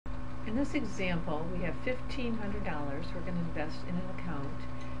In this example, we have $1,500 we're going to invest in an account,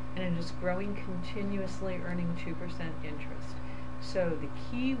 and it is growing continuously, earning 2% interest. So the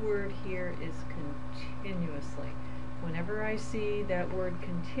key word here is continuously. Whenever I see that word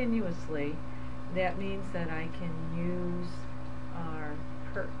continuously, that means that I can use our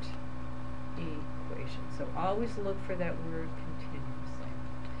PERT equation. So always look for that word continuously.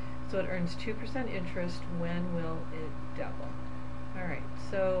 So it earns 2% interest. When will it double? Alright,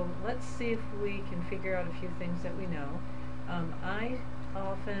 so let's see if we can figure out a few things that we know. I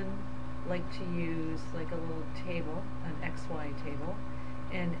often like to use like a little table, an XY table,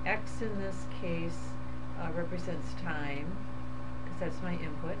 and X in this case represents time, because that's my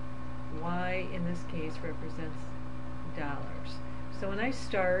input. Y in this case represents dollars. So when I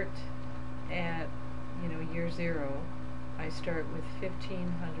start at year 0, I start with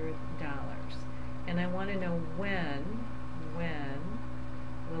 $1,500, and I want to know when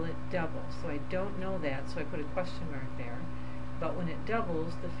will it double. So I don't know that, so I put a question mark there. But when it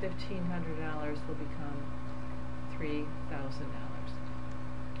doubles, the $1,500 will become $3,000.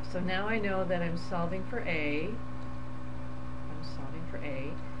 So now I know that I'm solving for A. I'm solving for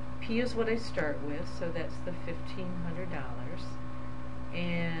A. P is what I start with, so that's the $1,500.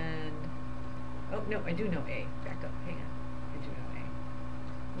 And, oh no, I do know A. Back up, hang on. I do know A.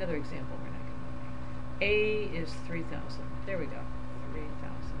 Another example we're not going to know A. A is 3,000. There we go, 3,000.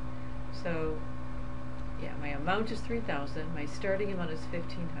 So, yeah, my amount is 3,000. My starting amount is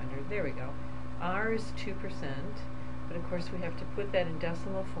 1,500. There we go. R is 2%, but of course we have to put that in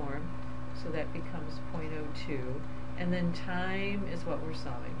decimal form, so that becomes 0.02. And then time is what we're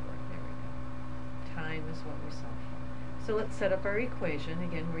solving for. There we go. Time is what we solve for. So let's set up our equation.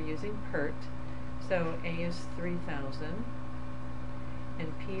 Again, we're using PERT. So A is 3,000,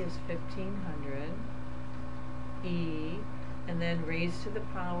 and P is 1,500. E, and then raised to the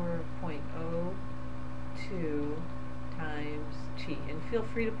power of 0.02 times T. And feel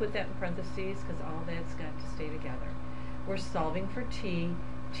free to put that in parentheses, because all that's got to stay together. We're solving for T.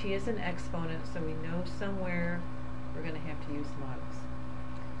 T is an exponent, so we know somewhere we're going to have to use logs.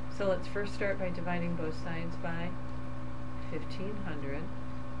 So let's first start by dividing both sides by 1,500.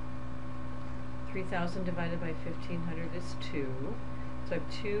 3,000 divided by 1,500 is 2. So I have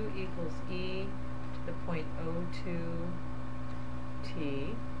 2 equals E to the 0.02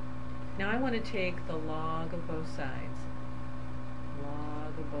 T. Now I want to take the log of both sides.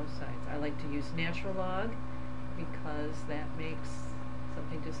 Log of both sides. I like to use natural log because that makes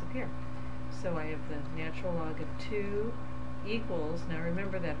something disappear. So I have the natural log of 2 equals, now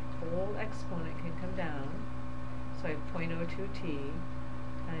remember that whole exponent can come down, so I have 0.02T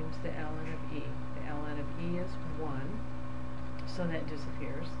times the ln of E. The ln of E is 1, so that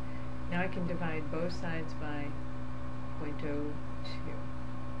disappears. Now I can divide both sides by 0.02.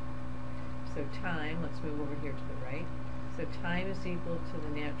 So time, let's move over here to the right. So time is equal to the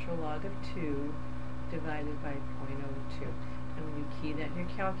natural log of 2 divided by 0.02. And when you key that in your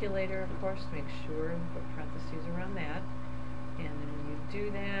calculator, of course, make sure and put parentheses around that. And then when you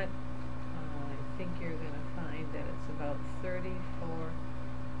do that, I think you're going to find that it's about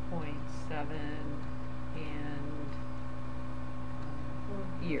 34.7 and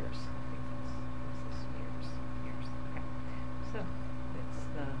years. I think that's this years. Okay. So it's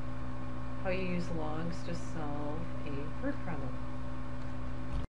how you use logs to solve a word problem.